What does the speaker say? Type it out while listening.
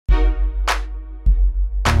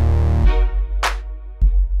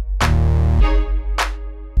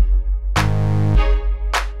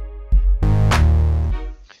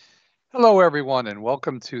Hello, everyone, and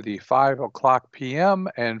welcome to the 5 o'clock p.m.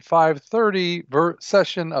 and 5:30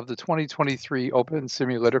 session of the 2023 Open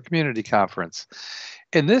Simulator Community Conference.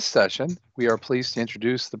 In this session, we are pleased to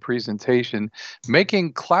introduce the presentation,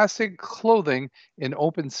 Making Classic Clothing in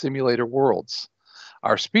Open Simulator Worlds.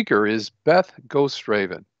 Our speaker is Beth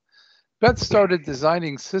Ghostraven. Beth started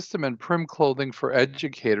designing system and prim clothing for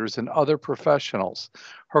educators and other professionals.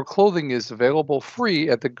 Her clothing is available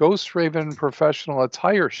free at the Ghostraven Professional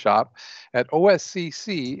Attire Shop at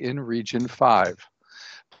OSCC in Region 5.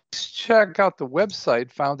 Please check out the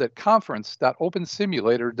website found at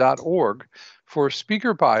conference.opensimulator.org for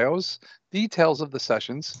speaker bios, details of the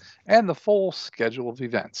sessions, and the full schedule of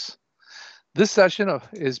events. This session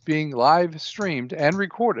is being live streamed and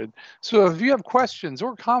recorded, so if you have questions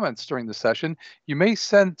or comments during the session, you may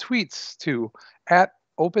send tweets to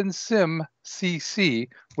 @OpenSimCC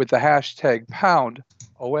with the hashtag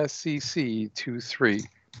 #OSCC23.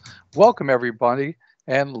 Welcome, everybody,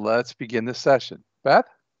 and let's begin the session. Beth?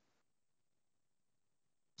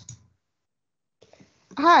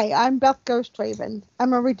 Hi, I'm Beth Ghostraven.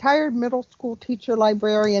 I'm a retired middle school teacher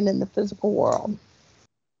librarian in the physical world.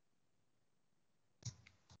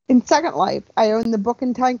 In Second Life, I own the Book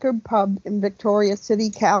and Tankard Pub in Victoria City,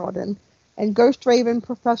 Caledon, and Ghostraven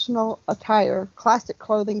Professional Attire, classic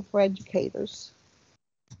clothing for educators.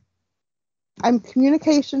 I'm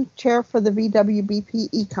Communications Chair for the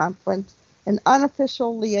VWBP conference, an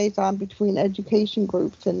unofficial liaison between education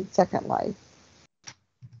groups in Second Life.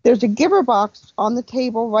 There's a giver box on the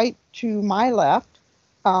table right to my left.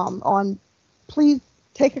 Please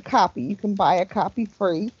take a copy. You can buy a copy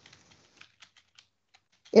free.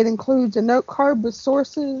 It includes a note card with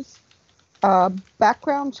sources, a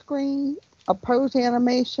background screen, a pose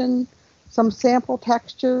animation, some sample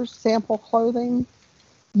textures, sample clothing,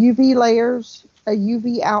 UV layers, a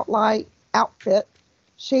UV outfit,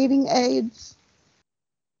 shading aids,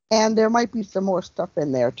 and there might be some more stuff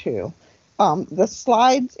in there too. The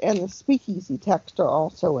slides and the speakeasy text are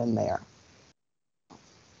also in there.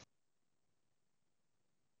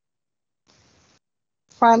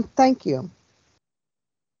 Fine, thank you.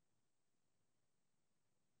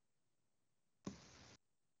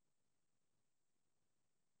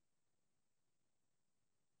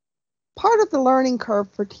 Part of the learning curve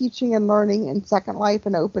for teaching and learning in Second Life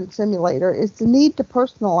and Open Simulator is the need to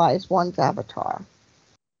personalize one's avatar.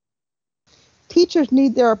 Teachers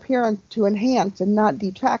need their appearance to enhance and not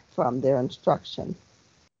detract from their instruction.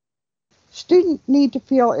 Students need to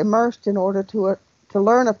feel immersed in order to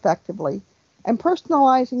learn effectively, and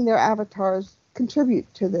personalizing their avatars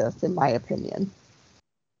contribute to this, in my opinion.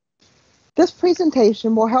 This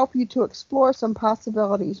presentation will help you to explore some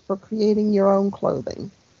possibilities for creating your own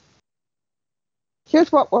clothing.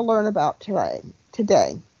 Here's what we'll learn about today.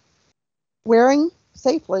 Wearing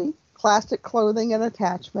safely classic clothing and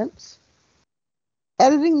attachments,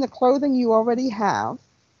 editing the clothing you already have,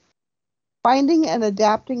 finding and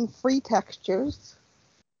adapting free textures,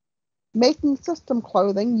 making system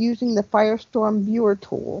clothing using the Firestorm viewer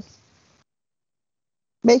tools,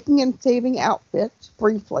 making and saving outfits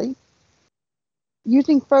briefly,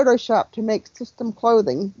 using Photoshop to make system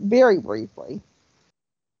clothing very briefly.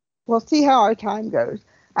 We'll see how our time goes.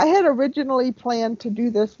 I had originally planned to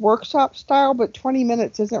do this workshop style, but 20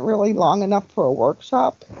 minutes isn't really long enough for a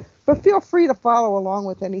workshop. But feel free to follow along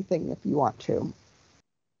with anything if you want to.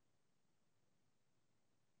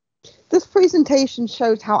 This presentation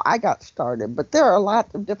shows how I got started, but there are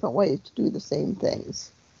lots of different ways to do the same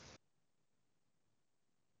things.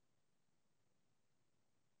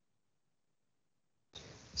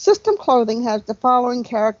 System clothing has the following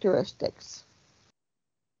characteristics.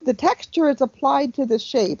 The texture is applied to the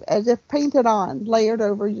shape as if painted on, layered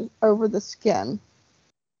over the skin.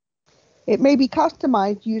 It may be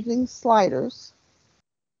customized using sliders.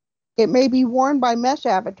 It may be worn by mesh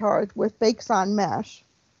avatars with bakes on mesh.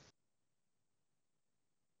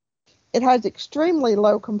 It has extremely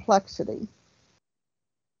low complexity.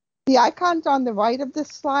 The icons on the right of this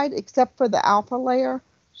slide, except for the alpha layer,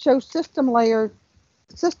 show system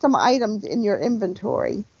items in your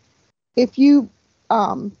inventory. If you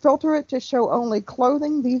filter it to show only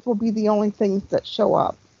clothing, these will be the only things that show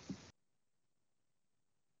up.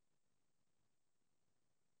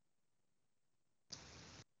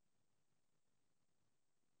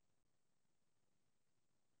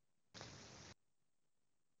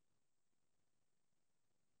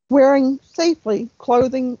 Wearing safely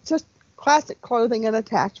clothing, just classic clothing and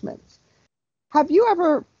attachments. Have you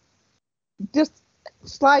ever, just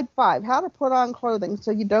slide 5, how to put on clothing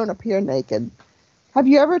so you don't appear naked. Have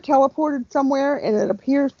you ever teleported somewhere and it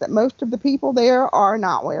appears that most of the people there are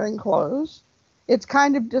not wearing clothes? It's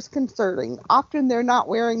kind of disconcerting. Often they're not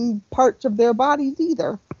wearing parts of their bodies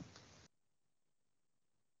either.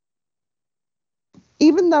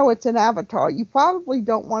 Even though it's an avatar, you probably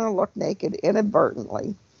don't want to look naked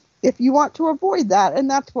inadvertently. If you want to avoid that, and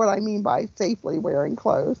that's what I mean by safely wearing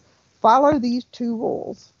clothes, follow these 2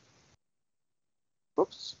 rules.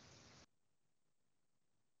 Oops.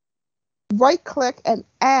 Right-click and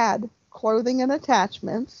add clothing and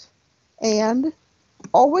attachments, and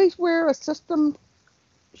always wear a system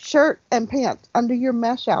shirt and pants under your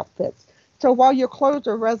mesh outfits, so while your clothes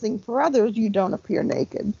are rezzing for others, you don't appear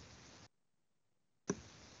naked.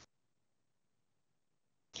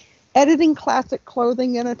 Editing classic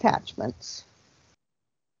clothing and attachments.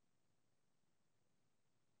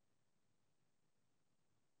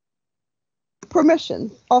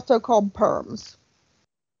 Permissions, also called perms.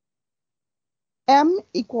 M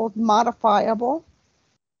equals modifiable.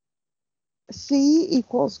 C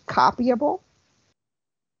equals copyable.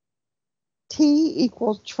 T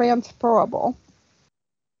equals transferable.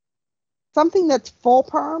 Something that's full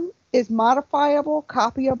perm is modifiable,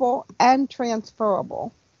 copyable, and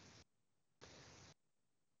transferable.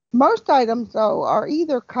 Most items, though, are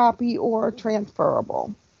either copy or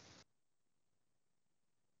transferable.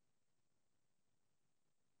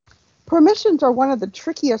 Permissions are one of the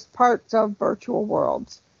trickiest parts of virtual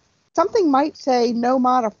worlds. Something might say no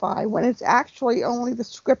modify when it's actually only the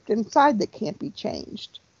script inside that can't be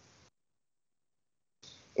changed.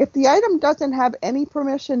 If the item doesn't have any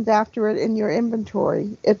permissions after it in your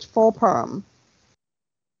inventory, it's full perm.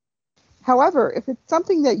 However, if it's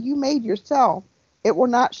something that you made yourself, it will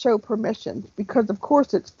not show permissions because, of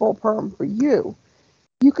course, it's full perm for you.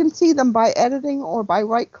 You can see them by editing or by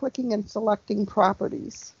right-clicking and selecting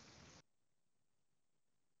properties.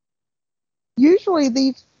 Usually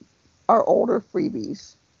these are older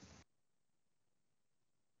freebies.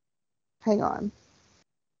 Hang on.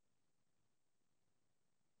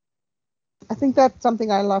 I think that's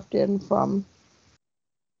something I left in from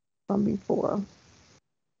before.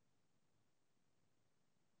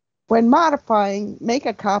 When modifying, make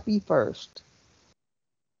a copy first.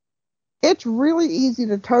 It's really easy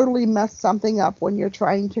to totally mess something up when you're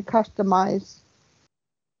trying to customize.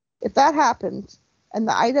 If that happens and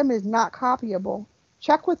the item is not copyable,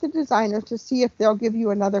 check with the designer to see if they'll give you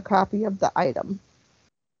another copy of the item.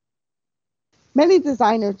 Many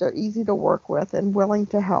designers are easy to work with and willing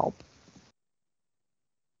to help.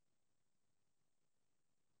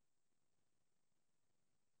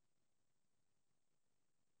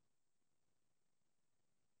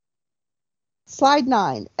 Slide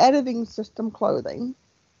 9, editing system clothing.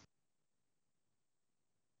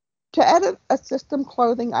 To edit a system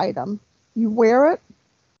clothing item, you wear it,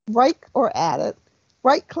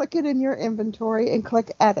 right-click it in your inventory and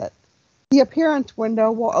click Edit. The appearance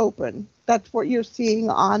window will open. That's what you're seeing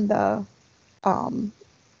on the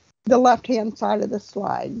left-hand side of the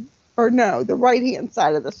slide. Or no, the right-hand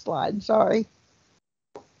side of the slide, sorry.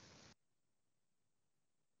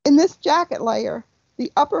 In this jacket layer,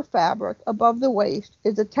 the upper fabric above the waist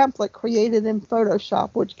is a template created in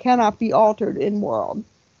Photoshop which cannot be altered in World.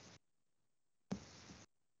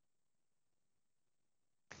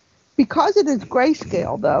 Because it is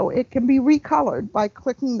grayscale, though, it can be recolored by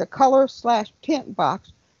clicking the color/tint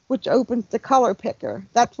box, which opens the color picker.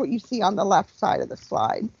 That's what you see on the left side of the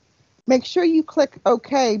slide. Make sure you click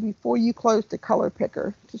OK before you close the color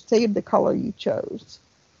picker to save the color you chose.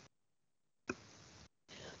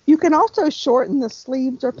 You can also shorten the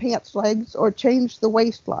sleeves or pants legs or change the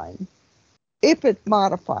waistline if it's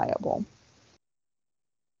modifiable.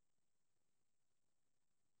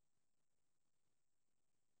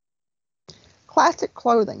 Classic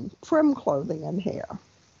clothing, trim clothing and hair.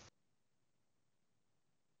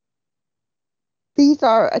 These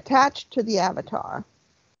are attached to the avatar.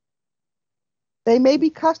 They may be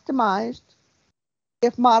customized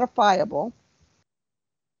if modifiable.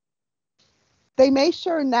 They may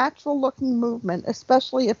show natural looking movement,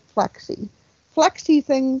 especially if flexy. Flexy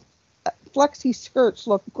skirts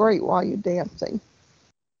look great while you're dancing.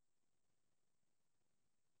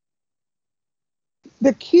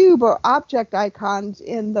 The cube or object icons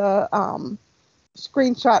in the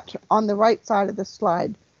screenshot on the right side of the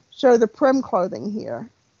slide show the prim clothing here.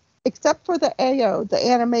 Except for the AO, the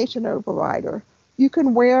animation overrider, you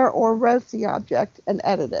can wear or res the object and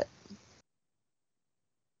edit it.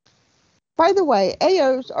 By the way,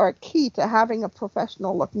 AOs are key to having a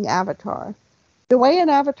professional looking avatar. The way an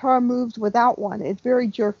avatar moves without one is very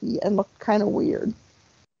jerky and looks kind of weird.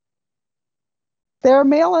 There are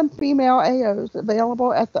male and female AOs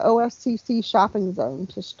available at the OSCC shopping zone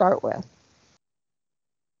to start with.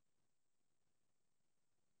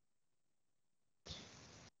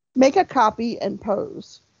 Make a copy and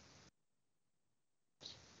pose.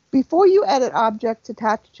 Before you edit objects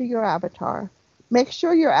attached to your avatar, make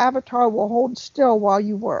sure your avatar will hold still while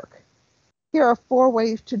you work. Here are 4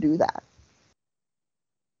 ways to do that.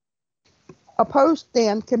 A pose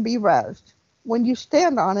stand can be resed. When you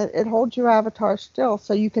stand on it, it holds your avatar still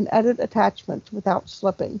so you can edit attachments without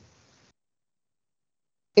slipping.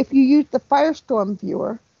 If you use the Firestorm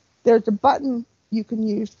viewer, there's a button you can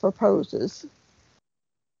use for poses.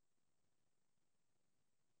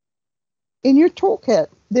 In your toolkit,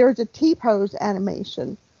 there's a T-pose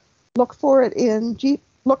animation. Look for GPA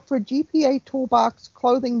Toolbox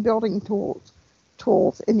Clothing Building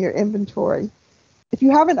tools in your inventory. If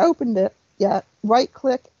you haven't opened it yet,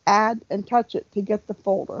 right-click, add, and touch it to get the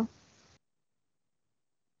folder.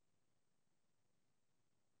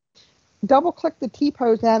 Double-click the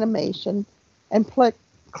T-pose animation and click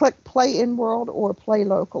Play in World or Play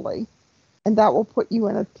Locally, and that will put you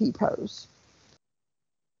in a T-pose.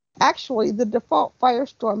 Actually, the default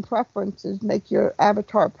Firestorm preferences make your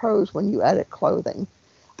avatar pose when you edit clothing.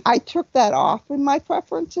 I took that off in my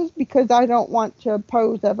preferences because I don't want to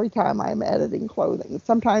pose every time I'm editing clothing.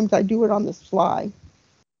 Sometimes I do it on the fly.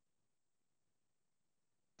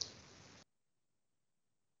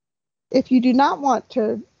 If you do not want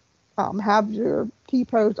to have your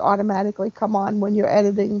T-pose automatically come on when you're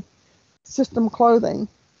editing system clothing,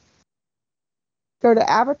 go to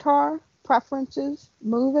Avatar, Preferences,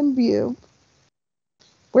 Move and View,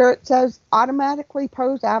 where it says Automatically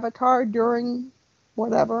Pose Avatar During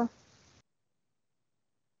whatever.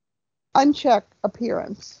 Uncheck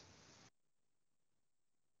Appearance.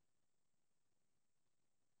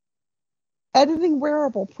 Editing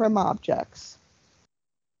wearable prim objects.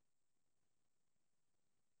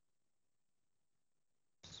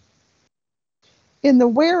 In the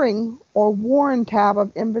Wearing or Worn tab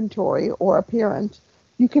of Inventory or Appearance,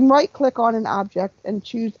 you can right-click on an object and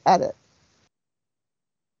choose Edit.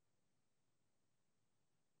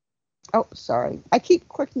 Oh, sorry. I keep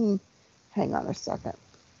clicking. Hang on a second.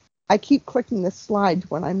 I keep clicking the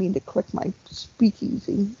slides when I mean to click my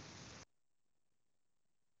speakeasy.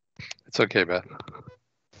 It's okay, Beth.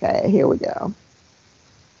 Okay, here we go.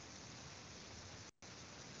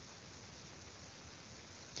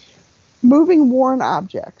 Moving worn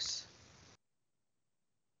objects.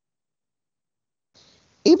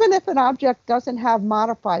 Even if an object doesn't have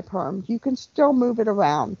modify perms, you can still move it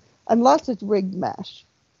around, unless it's rigged mesh.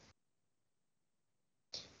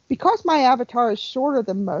 Because my avatar is shorter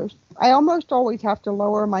than most, I almost always have to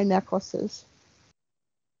lower my necklaces.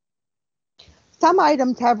 Some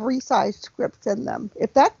items have resize scripts in them.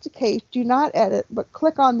 If that's the case, do not edit, but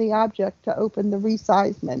click on the object to open the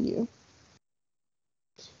resize menu.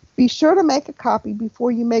 Be sure to make a copy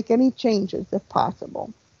before you make any changes if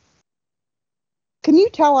possible. Can you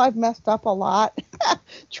tell I've messed up a lot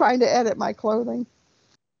trying to edit my clothing?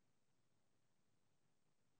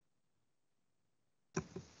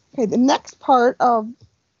 Okay, the next part of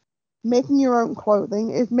making your own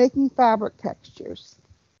clothing is making fabric textures.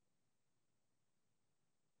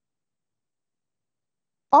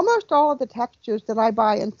 Almost all of the textures that I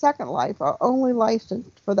buy in Second Life are only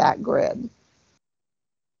licensed for that grid.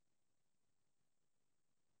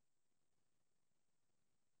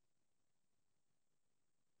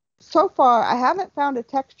 So far, I haven't found a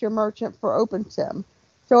texture merchant for OpenSim,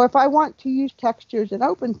 so if I want to use textures in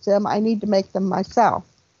OpenSim, I need to make them myself.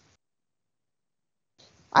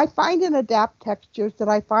 I find and adapt textures that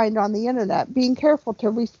I find on the internet, being careful to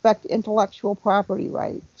respect intellectual property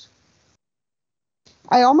rights.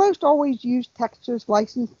 I almost always use textures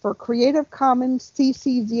licensed for Creative Commons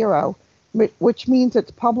CC0, which means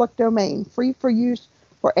it's public domain, free for use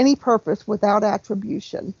for any purpose without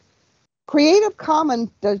attribution. Creative Commons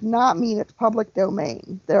does not mean it's public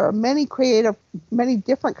domain. There are many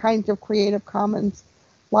different kinds of Creative Commons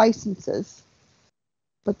licenses,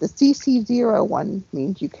 but the CC0 one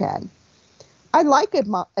means you can. I like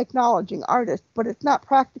acknowledging artists, but it's not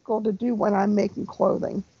practical to do when I'm making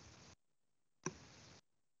clothing.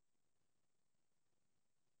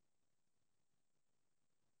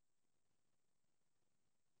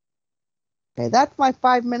 Okay, that's my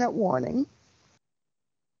 5-minute warning.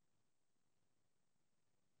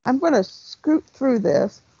 I'm going to scoot through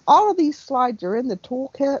this. All of these slides are in the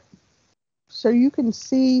toolkit, so you can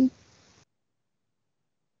see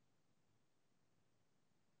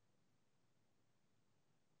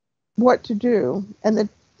what to do. And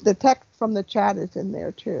the text from the chat is in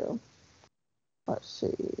there too. Let's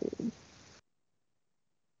see.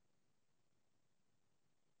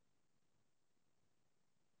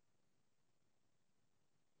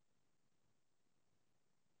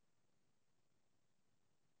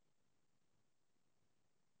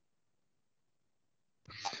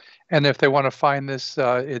 And if they want to find this,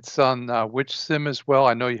 it's on which sim as well?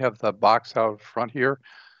 I know you have the box out front here,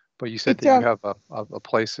 but you said It's that you have a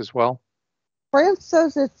place as well. France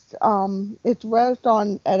says it's rezzed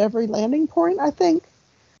on at every landing point, I think.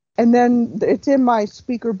 And then it's in my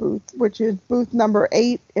speaker booth, which is booth number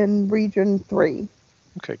 8 in region 3.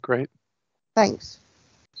 Okay, great. Thanks.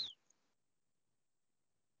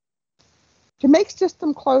 To make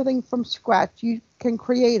system clothing from scratch, you can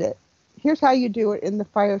create it. Here's how you do it in the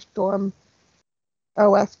Firestorm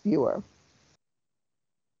OS viewer.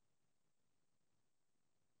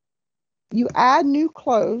 You add new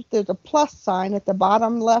clothes. There's a plus sign at the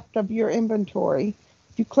bottom left of your inventory.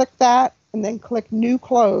 If you click that and then click new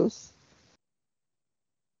clothes.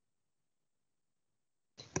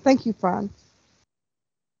 Thank you, Franz.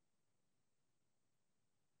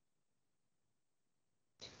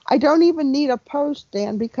 I don't even need a pose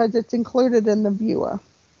stand because it's included in the viewer.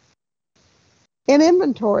 In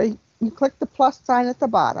inventory, you click the plus sign at the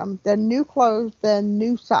bottom, then new clothes, then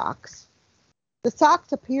new socks. The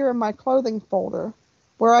socks appear in my clothing folder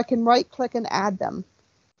where I can right-click and add them.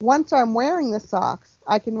 Once I'm wearing the socks,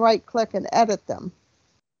 I can right-click and edit them.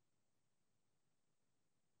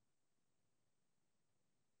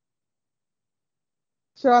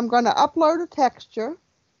 So I'm going to upload a texture.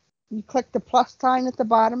 You click the plus sign at the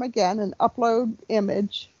bottom again and upload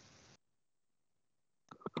image.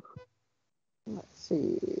 Let's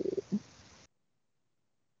see.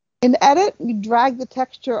 In edit, you drag the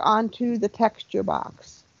texture onto the texture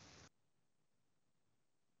box.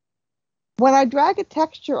 When I drag a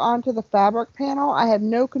texture onto the fabric panel, I have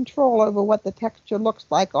no control over what the texture looks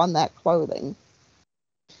like on that clothing.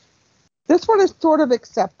 This one is sort of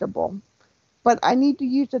acceptable, but I need to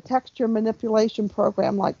use a texture manipulation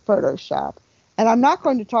program like Photoshop. And I'm not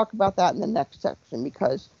going to talk about that in the next section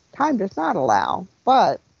because time does not allow,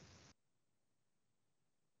 but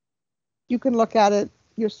you can look at it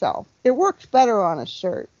yourself. It works better on a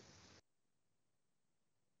shirt.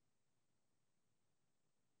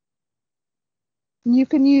 You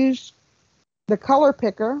can use the color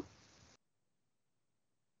picker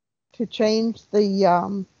to change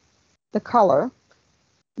the color.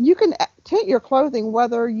 You can tint your clothing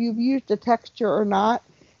whether you've used a texture or not.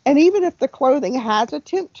 And even if the clothing has a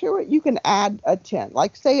tint to it, you can add a tint.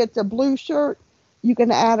 Like say it's a blue shirt, you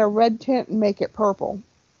can add a red tint and make it purple.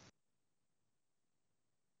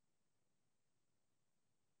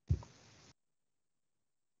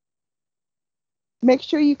 Make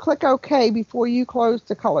sure you click OK before you close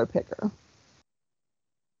the color picker.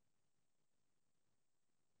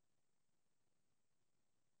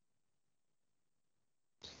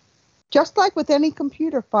 Just like with any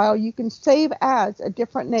computer file, you can save as a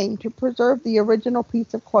different name to preserve the original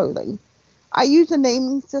piece of clothing. I use a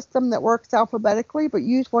naming system that works alphabetically, but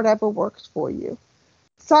use whatever works for you.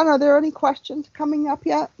 Son, are there any questions coming up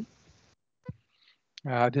yet?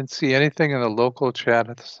 I didn't see anything in the local chat.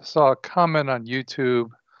 I saw a comment on YouTube.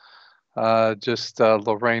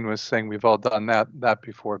 Lorraine was saying we've all done that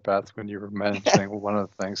before, Beth, when you were mentioning one of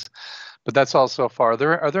the things. But that's all so far.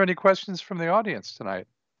 Are there any questions from the audience tonight?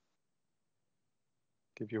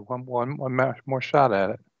 Give you one more shot at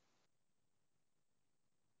it.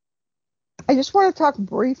 I just want to talk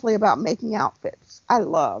briefly about making outfits. I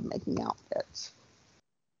love making outfits.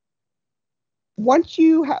 Once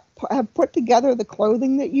you have put together the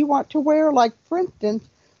clothing that you want to wear, like for instance,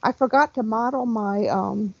 I forgot to model my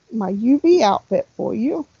my UV outfit for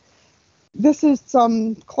you. This is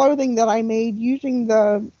some clothing that I made using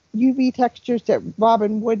the UV textures that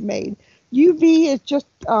Robin Wood made. UV is just,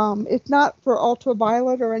 it's not for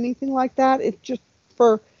ultraviolet or anything like that. It's just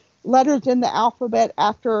for letters in the alphabet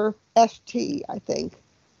after ST, I think,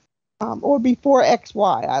 or before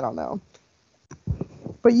XY, I don't know.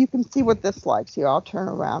 But you can see what this likes here. I'll turn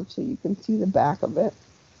around so you can see the back of it.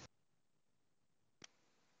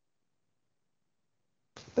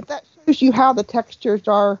 But that shows you how the textures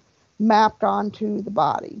are mapped onto the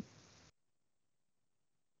body.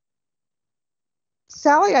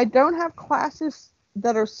 Sally, I don't have classes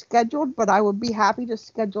that are scheduled, but I would be happy to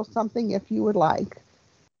schedule something if you would like.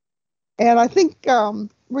 And I think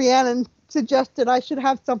Rhiannon suggested I should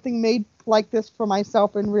have something made like this for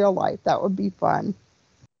myself in real life. That would be fun.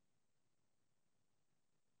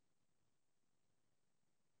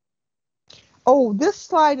 Oh, this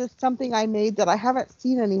slide is something I made that I haven't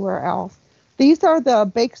seen anywhere else. These are the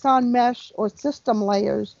bakes-on mesh or system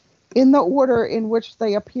layers in the order in which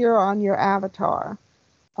they appear on your avatar.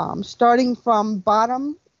 Starting from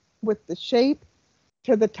bottom with the shape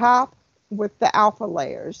to the top with the alpha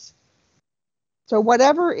layers. So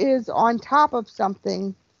whatever is on top of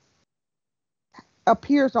something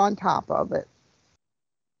appears on top of it.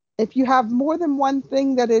 If you have more than one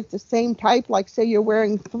thing that is the same type, like say you're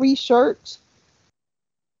wearing 3 shirts,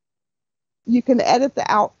 you can edit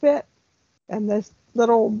the outfit, and this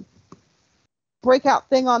little breakout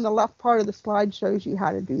thing on the left part of the slide shows you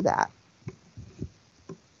how to do that.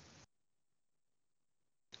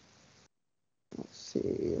 Let's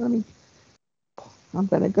see, I'm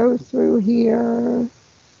going to go through here.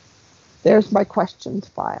 There's my questions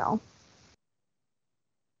file.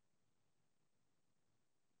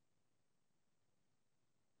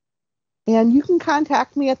 And you can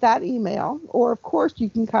contact me at that email, or of course you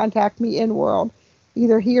can contact me in World,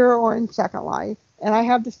 either here or in Second Life. And I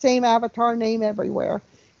have the same avatar name everywhere.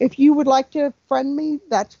 If you would like to friend me,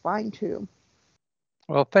 that's fine too.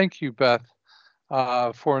 Well, thank you, Beth,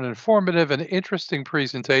 for an informative and interesting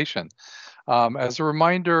presentation. As a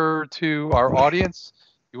reminder to our audience,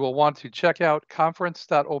 you will want to check out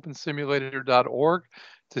conference.opensimulator.org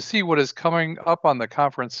to see what is coming up on the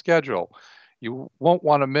conference schedule. You won't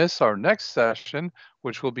want to miss our next session,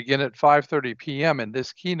 which will begin at 5:30 p.m. in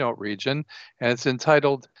this keynote region, and it's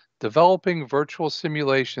entitled Developing Virtual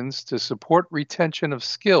Simulations to Support Retention of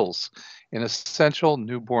Skills in Essential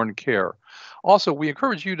Newborn Care. Also, we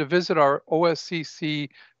encourage you to visit our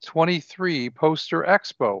OSCC23 Poster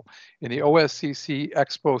Expo in the OSCC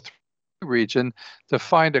Expo 3 region to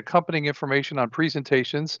find accompanying information on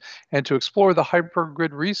presentations and to explore the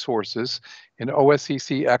hypergrid resources in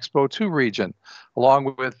OSCC Expo 2 region,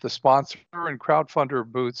 along with the sponsor and crowdfunder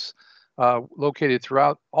booths located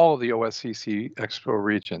throughout all of the OSCC Expo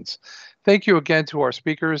regions. Thank you again to our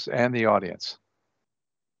speakers and the audience.